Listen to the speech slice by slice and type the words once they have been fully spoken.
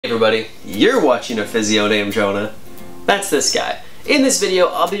Hey everybody, you're watching a physio named Jonah. That's this guy. In this video,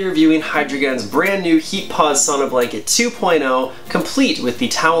 I'll be reviewing HYDRAGUN's brand new HeatPod Sauna Blanket 2.0, complete with the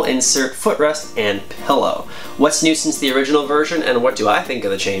towel insert, footrest, and pillow. What's new since the original version, and what do I think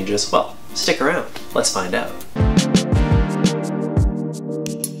of the changes? Well, stick around. Let's find out.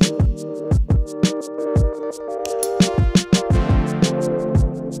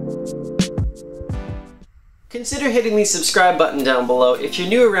 Consider hitting the subscribe button down below if you're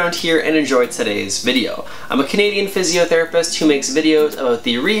new around here and enjoyed today's video. I'm a Canadian physiotherapist who makes videos about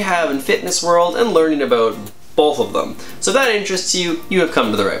the rehab and fitness world and learning about both of them. So if that interests you, you have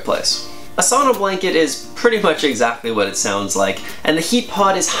come to the right place. A sauna blanket is pretty much exactly what it sounds like, and the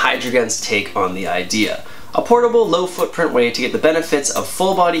HeatPod is HYDRAGUN's take on the idea. A portable, low-footprint way to get the benefits of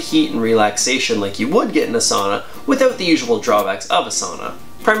full-body heat and relaxation like you would get in a sauna without the usual drawbacks of a sauna.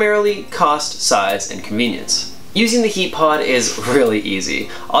 Primarily cost, size, and convenience. Using the HeatPod is really easy.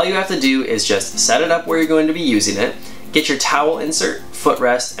 All you have to do is just set it up where you're going to be using it, get your towel insert,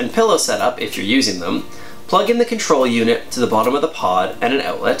 footrest, and pillow set up if you're using them, plug in the control unit to the bottom of the pod and an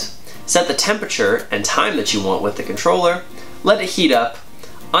outlet, set the temperature and time that you want with the controller, let it heat up,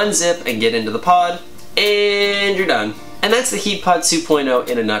 unzip and get into the pod, and you're done. And that's the HeatPod 2.0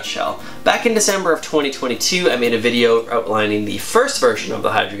 in a nutshell. Back in December of 2022, I made a video outlining the first version of the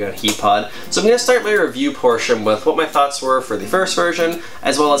HYDRAGUN HeatPod, so I'm going to start my review portion with what my thoughts were for the first version,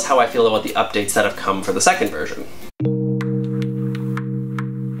 as well as how I feel about the updates that have come for the second version.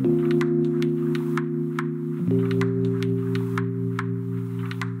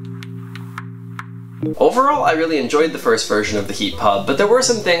 Overall, I really enjoyed the first version of the HeatPod, but there were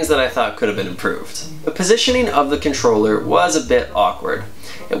some things that I thought could have been improved. The positioning of the controller was a bit awkward.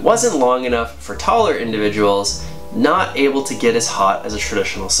 It wasn't long enough for taller individuals, not able to get as hot as a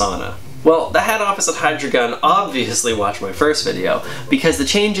traditional sauna. Well, the head office at HYDRAGUN obviously watched my first video, because the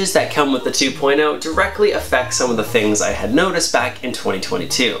changes that come with the 2.0 directly affect some of the things I had noticed back in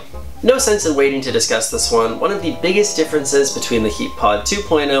 2022. No sense in waiting to discuss this one. One of the biggest differences between the HeatPod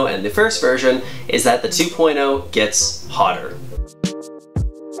 2.0 and the first version is that the 2.0 gets hotter.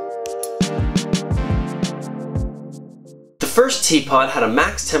 The first HeatPod had a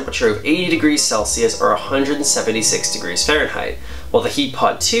max temperature of 80 degrees Celsius or 176 degrees Fahrenheit, while the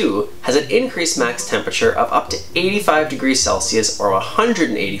HeatPod 2 has an increased max temperature of up to 85 degrees Celsius or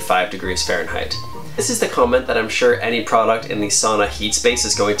 185 degrees Fahrenheit. This is the comment that I'm sure any product in the sauna heat space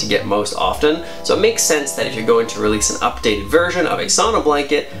is going to get most often, so it makes sense that if you're going to release an updated version of a sauna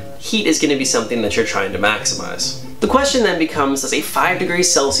blanket, heat is going to be something that you're trying to maximize. The question then becomes, does a 5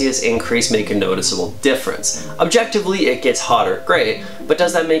 degrees Celsius increase make a noticeable difference? Objectively, it gets hotter, great, but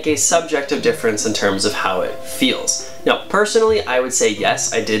does that make a subjective difference in terms of how it feels? Now, personally, I would say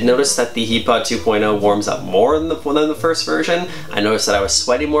yes. I did notice that the HeatPod 2.0 warms up more than the first version. I noticed that I was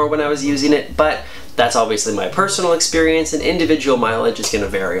sweating more when I was using it, but that's obviously my personal experience, and individual mileage is going to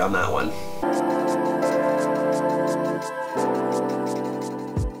vary on that one.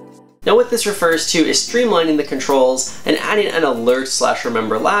 Now what this refers to is streamlining the controls and adding an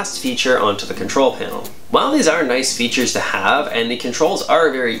alert/remember last feature onto the control panel. While these are nice features to have and the controls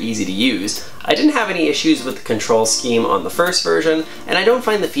are very easy to use, I didn't have any issues with the control scheme on the first version, and I don't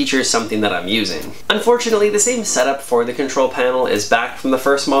find the features something that I'm using. Unfortunately, the same setup for the control panel is back from the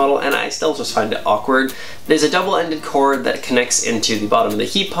first model, and I still just find it awkward. There's a double-ended cord that connects into the bottom of the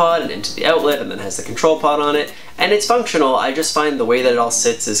HeatPod and into the outlet and then has the control pod on it, and it's functional. I just find the way that it all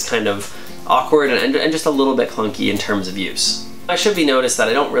sits is kind of awkward and just a little bit clunky in terms of use. I should be noticed that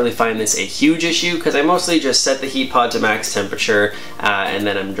I don't really find this a huge issue because I mostly just set the HeatPod to max temperature and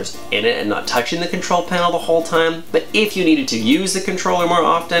then I'm just in it and not touching the control panel the whole time. But if you needed to use the controller more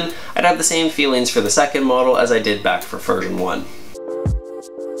often, I'd have the same feelings for the second model as I did back for version 1.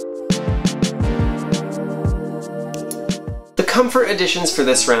 The comfort additions for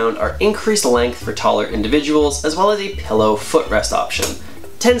this round are increased length for taller individuals as well as a pillow footrest option.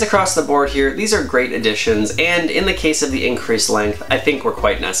 10s across the board here, these are great additions, and in the case of the increased length, I think were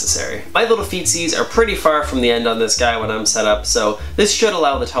quite necessary. My little feetsies are pretty far from the end on this guy when I'm set up, so this should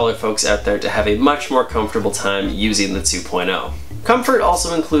allow the taller folks out there to have a much more comfortable time using the 2.0. Comfort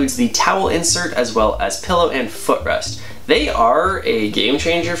also includes the towel insert as well as pillow and footrest. They are a game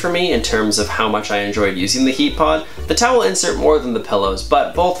changer for me in terms of how much I enjoyed using the HeatPod. The towel insert more than the pillows,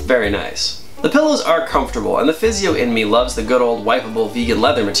 but both very nice. The pillows are comfortable, and the physio in me loves the good old wipeable vegan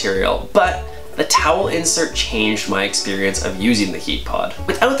leather material, but the towel insert changed my experience of using the HeatPod.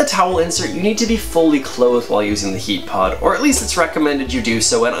 Without the towel insert, you need to be fully clothed while using the HeatPod, or at least it's recommended you do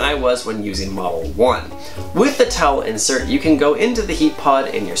so, and I was when using Model 1. With the towel insert, you can go into the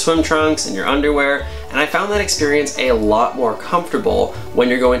HeatPod in your swim trunks and your underwear, and I found that experience a lot more comfortable when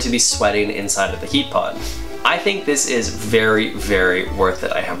you're going to be sweating inside of the HYDRAGUN. I think this is very, very worth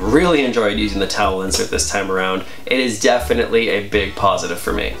it. I have really enjoyed using the towel insert this time around. It is definitely a big positive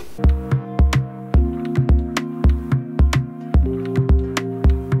for me.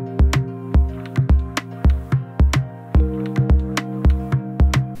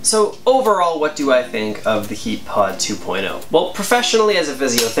 So overall, what do I think of the HeatPod 2.0? Well, professionally as a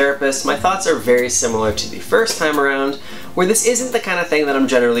physiotherapist, my thoughts are very similar to the first time around, where this isn't the kind of thing that I'm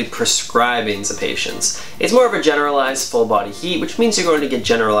generally prescribing to patients. It's more of a generalized full body heat, which means you're going to get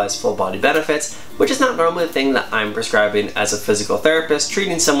generalized full body benefits, which is not normally the thing that I'm prescribing as a physical therapist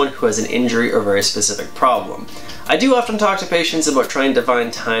treating someone who has an injury or very specific problem. I do often talk to patients about trying to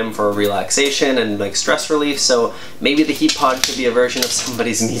find time for relaxation and like stress relief, so maybe the HeatPod could be a version of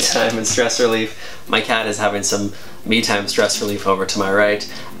somebody's me time and stress relief. My cat is having some me time stress relief over to my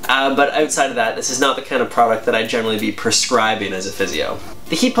right. But outside of that, this is not the kind of product that I'd generally be prescribing as a physio.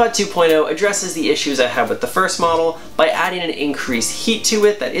 The HeatPod 2.0 addresses the issues I had with the first model by adding an increased heat to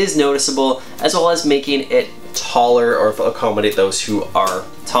it that is noticeable, as well as making it taller or accommodate those who are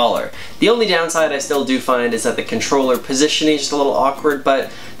taller. The only downside I still do find is that the controller positioning is just a little awkward,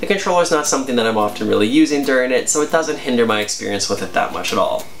 but the controller is not something that I'm often really using during it, so it doesn't hinder my experience with it that much at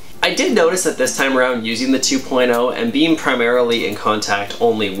all. I did notice that this time around, using the 2.0 and being primarily in contact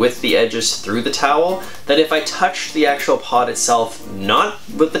only with the edges through the towel, that if I touched the actual pod itself, not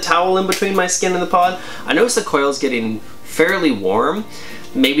with the towel in between my skin and the pod, I noticed the coil's getting fairly warm.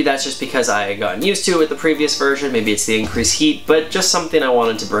 Maybe that's just because I had gotten used to it with the previous version, maybe it's the increased heat, but just something I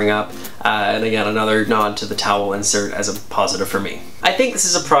wanted to bring up, and again, another nod to the towel insert as a positive for me. I think this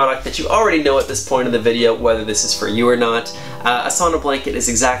is a product that you already know at this point in the video, whether this is for you or not. A sauna blanket is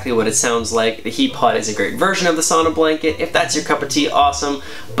exactly what it sounds like. The HeatPod is a great version of the sauna blanket. If that's your cup of tea, awesome.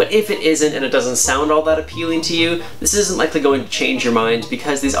 But if it isn't and it doesn't sound all that appealing to you, this isn't likely going to change your mind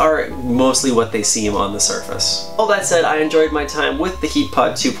because these are mostly what they seem on the surface. All that said, I enjoyed my time with the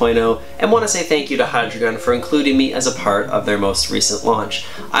HeatPod 2.0 and want to say thank you to HYDRAGUN for including me as a part of their most recent launch.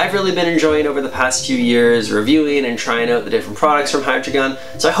 I've really been enjoying over the past few years reviewing and trying out the different products from HYDRAGUN,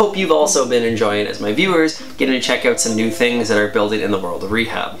 so I hope you've also been enjoying, as my viewers, getting to check out some new things that are building in the world of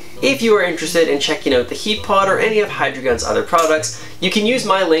rehab. If you are interested in checking out the HeatPod or any of HYDRAGUN's other products, you can use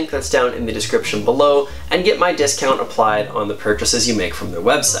my link that's down in the description below and get my discount applied on the purchases you make from their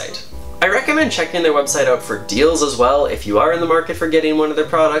website. I recommend checking their website out for deals as well if you are in the market for getting one of their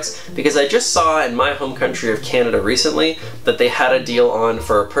products, because I just saw in my home country of Canada recently that they had a deal on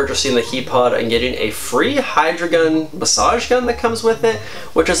for purchasing the HeatPod and getting a free HYDRAGUN massage gun that comes with it,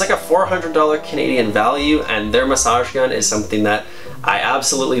 which is like a $400 Canadian value, and their massage gun is something that I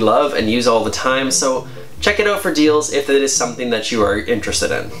absolutely love and use all the time, so check it out for deals if it is something that you are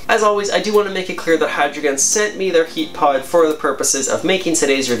interested in. As always, I do want to make it clear that HYDRAGUN sent me their HeatPod for the purposes of making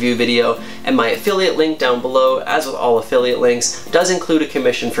today's review video, and my affiliate link down below, as with all affiliate links, does include a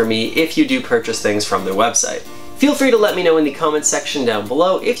commission for me if you do purchase things from their website. Feel free to let me know in the comments section down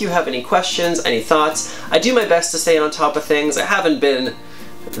below if you have any questions, any thoughts. I do my best to stay on top of things. I haven't been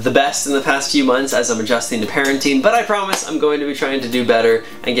the best in the past few months as I'm adjusting to parenting, but I promise I'm going to be trying to do better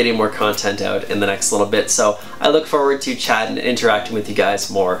and getting more content out in the next little bit, so I look forward to chatting and interacting with you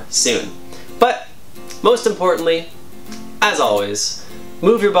guys more soon. But most importantly, as always,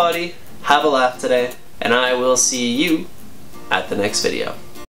 move your body, have a laugh today, and I will see you at the next video.